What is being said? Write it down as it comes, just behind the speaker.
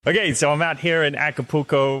Okay, so I'm out here in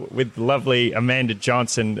Acapulco with lovely Amanda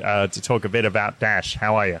Johnson to talk a bit about Dash.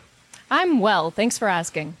 How are you? I'm well. Thanks for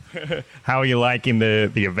asking. How are you liking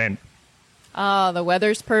the event? The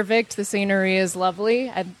weather's perfect. The scenery is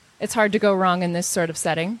lovely. It's hard to go wrong in this sort of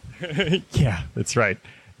setting. Yeah, that's right.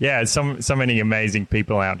 Yeah, so many amazing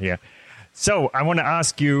people out here. So I want to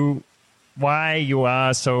ask you why you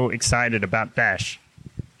are so excited about Dash.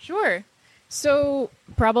 Sure. So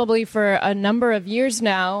probably for a number of years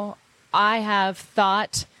now, I have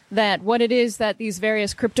thought that what it is that these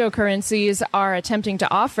various cryptocurrencies are attempting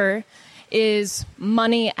to offer is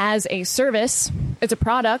money as a service. It's a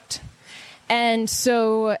product. And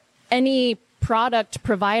so any product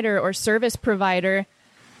provider or service provider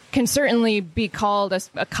can certainly be called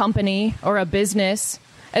a company or a business.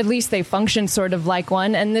 At least they function sort of like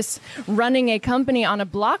one. And this running a company on a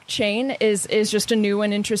blockchain is just a new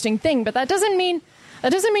and interesting thing. But that doesn't mean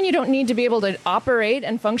you don't need to be able to operate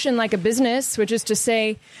and function like a business, which is to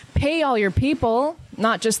say, pay all your people,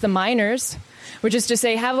 not just the miners, which is to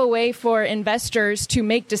say, have a way for investors to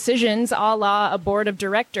make decisions a la a board of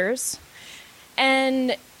directors.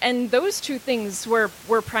 And those two things were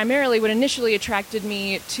primarily what initially attracted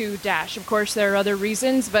me to Dash. Of course, there are other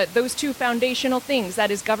reasons, but those two foundational things, that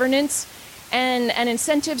is governance and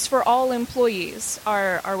incentives for all employees,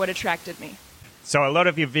 are what attracted me. So a lot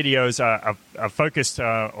of your videos are focused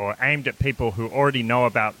or aimed at people who already know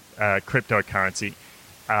about cryptocurrency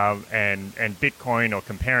and Bitcoin, or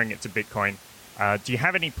comparing it to Bitcoin. Do you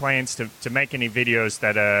have any plans to make any videos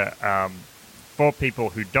that are for people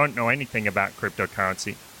who don't know anything about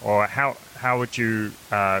cryptocurrency? Or how would you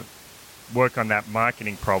work on that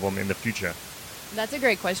marketing problem in the future? That's a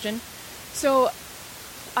great question. So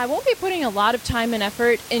I won't be putting a lot of time and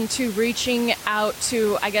effort into reaching out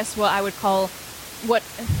to, I guess, what I would call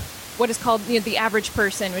what is called the average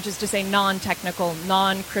person, which is to say non-technical,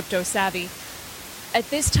 non-crypto savvy. At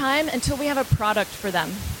this time, until we have a product for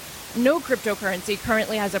them. No cryptocurrency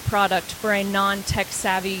currently has a product for a non-tech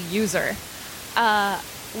savvy user.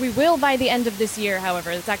 We will by the end of this year,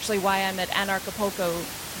 however. That's actually why I'm at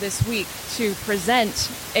Anarchapulco this week, to present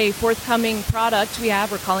a forthcoming product we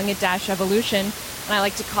have. We're calling it Dash Evolution, and I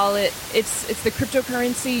like to call it, it's the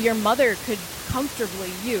cryptocurrency your mother could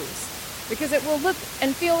comfortably use, because it will look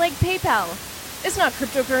and feel like PayPal. It's not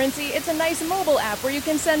cryptocurrency, it's a nice mobile app where you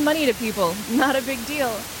can send money to people. Not a big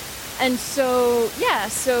deal. And so,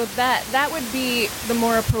 so that would be the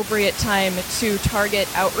more appropriate time to target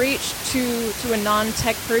outreach to a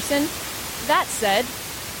non-tech person. That said,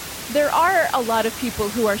 there are a lot of people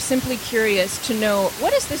who are simply curious to know,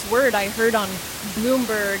 what is this word I heard on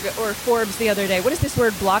Bloomberg or Forbes the other day? What is this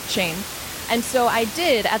word blockchain? And so I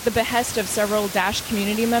did, at the behest of several Dash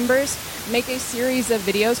community members, make a series of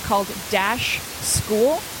videos called Dash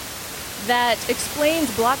School that explains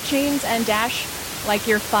blockchains and Dash like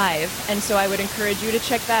you're 5. And so I would encourage you to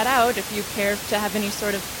check that out if you care to have any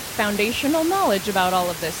sort of foundational knowledge about all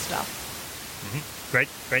of this stuff. Mm-hmm.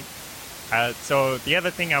 Great. So the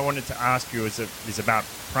other thing I wanted to ask you is about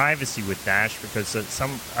privacy with Dash, because a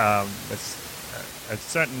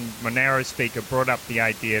certain Monero speaker brought up the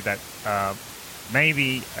idea that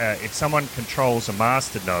maybe if someone controls a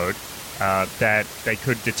masternode, that they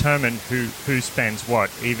could determine who spends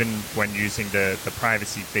what, even when using the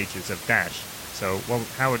privacy features of Dash. So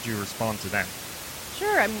how would you respond to that?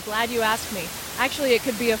 Sure, I'm glad you asked me. Actually, it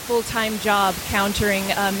could be a full-time job countering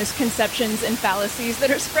misconceptions and fallacies that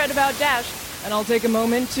are spread about Dash, and I'll take a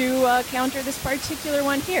moment to counter this particular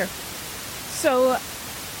one here. So,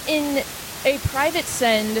 in a private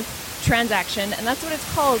send transaction, and that's what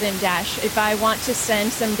it's called in Dash, if I want to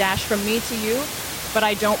send some Dash from me to you, but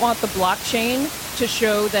I don't want the blockchain to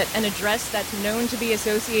show that an address that's known to be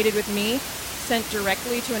associated with me sent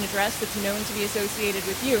directly to an address that's known to be associated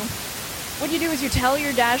with you, what you do is you tell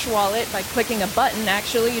your Dash wallet, by clicking a button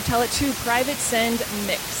actually, you tell it to private send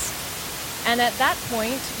mix. And at that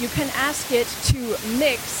point, you can ask it to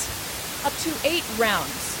mix up to 8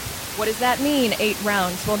 rounds. What does that mean, 8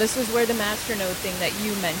 rounds? Well, this is where the masternode thing that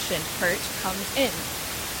you mentioned, Kurt, comes in.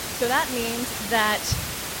 So that means that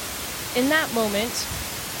in that moment,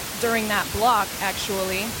 during that block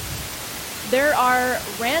actually, there are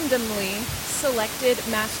randomly selected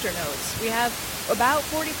masternodes. We have about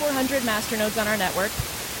 4,400 masternodes on our network.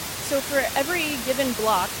 So for every given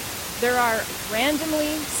block, there are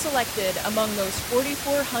randomly selected among those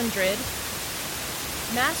 4,400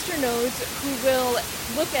 masternodes who will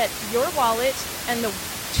look at your wallet and the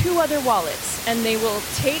 2 other wallets, and they will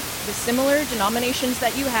take the similar denominations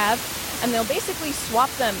that you have, and they'll basically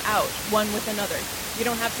swap them out one with another. You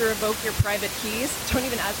don't have to revoke your private keys. Don't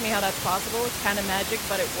even ask me how that's possible. It's kind of magic,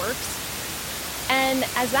 but it works. And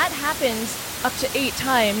as that happens up to 8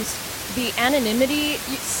 times, the anonymity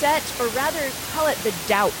set, or rather call it the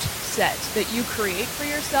doubt set that you create for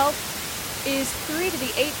yourself, is 3 to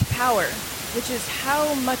the 8th power, which is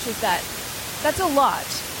how much is that? That's a lot.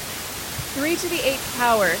 3 to the 8th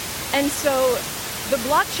power. And so the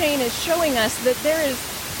blockchain is showing us that there is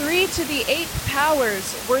 3 to the 8th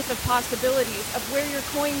powers worth of possibilities of where your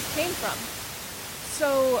coins came from.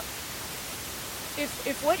 So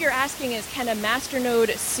if what you're asking is, can a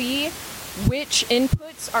masternode see which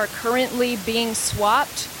inputs are currently being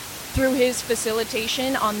swapped through his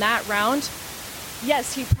facilitation on that round,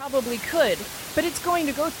 yes, he probably could, but it's going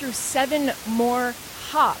to go through 7 more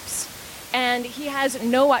hops. And he has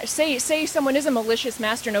no, say someone is a malicious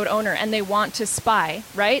masternode owner and they want to spy,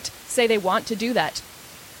 right? Say they want to do that.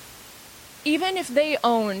 Even if they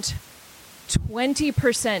owned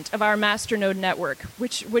 20% of our masternode network,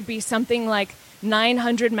 which would be something like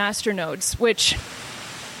 900 masternodes, which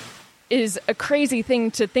is a crazy thing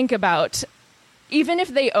to think about. Even if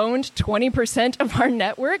they owned 20% of our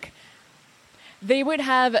network, they would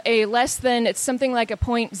have a less than, it's something like a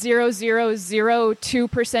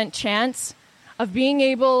 0.0002% chance of being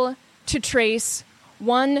able to trace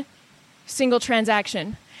one single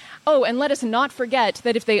transaction. Oh, and let us not forget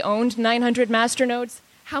that if they owned 900 masternodes,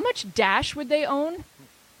 how much Dash would they own?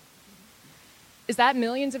 Is that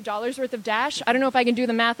millions of dollars worth of Dash? I don't know if I can do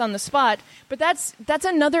the math on the spot, but that's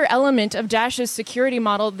another element of Dash's security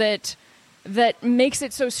model that makes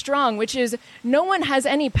it so strong, which is no one has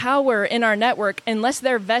any power in our network unless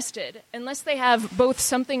they're vested, unless they have both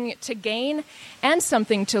something to gain and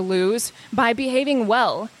something to lose by behaving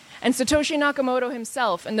well. And Satoshi Nakamoto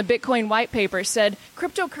himself in the Bitcoin white paper said,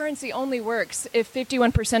 cryptocurrency only works if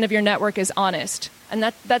 51% of your network is honest. And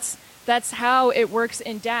that's how it works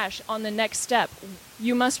in Dash on the next step.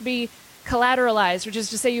 You must be collateralized, which is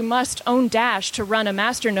to say you must own Dash to run a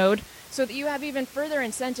masternode, so that you have even further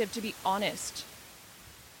incentive to be honest.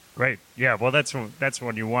 Great. Yeah, well, that's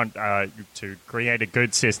what you want to create a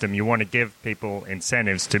good system. You want to give people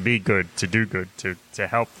incentives to be good, to do good, to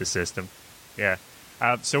help the system. Yeah.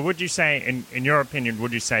 So would you say, in your opinion,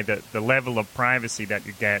 would you say that the level of privacy that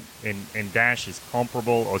you get in Dash is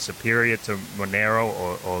comparable or superior to Monero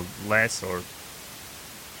or less? Or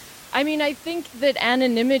I mean, I think that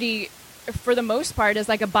anonymity, for the most part, is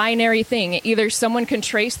like a binary thing. Either someone can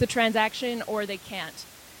trace the transaction or they can't.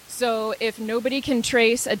 So if nobody can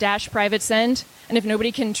trace a Dash private send, and if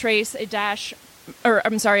nobody can trace a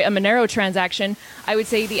Monero transaction, I would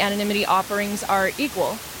say the anonymity offerings are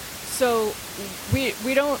equal. So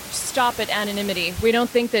we don't stop at anonymity. We don't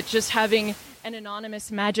think that just having an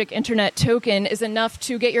anonymous magic internet token is enough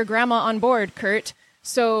to get your grandma on board, Kurt.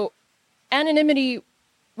 So anonymity,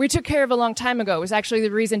 we took care of a long time ago. It was actually the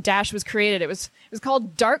reason Dash was created. It was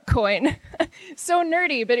called Darkcoin. So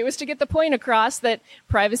nerdy, but it was to get the point across that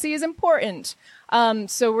privacy is important.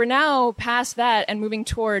 So we're now past that and moving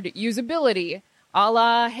toward usability. A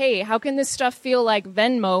la, hey, how can this stuff feel like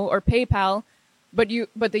Venmo or PayPal, but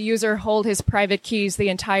the user hold his private keys the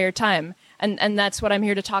entire time? And that's what I'm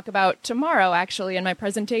here to talk about tomorrow, actually, in my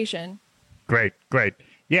presentation. Great.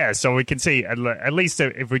 Yeah, so we can see, at least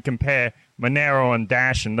if we compare Monero and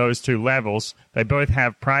Dash and those two levels, they both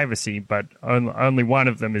have privacy, but only one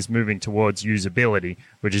of them is moving towards usability,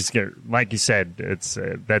 which is, like you said, that's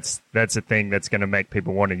a thing that's going to make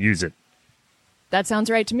people want to use it. That sounds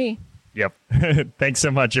right to me. Yep. Thanks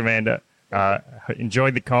so much, Amanda.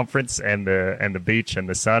 Enjoy the conference and the beach and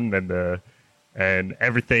the sun and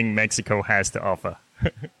everything Mexico has to offer.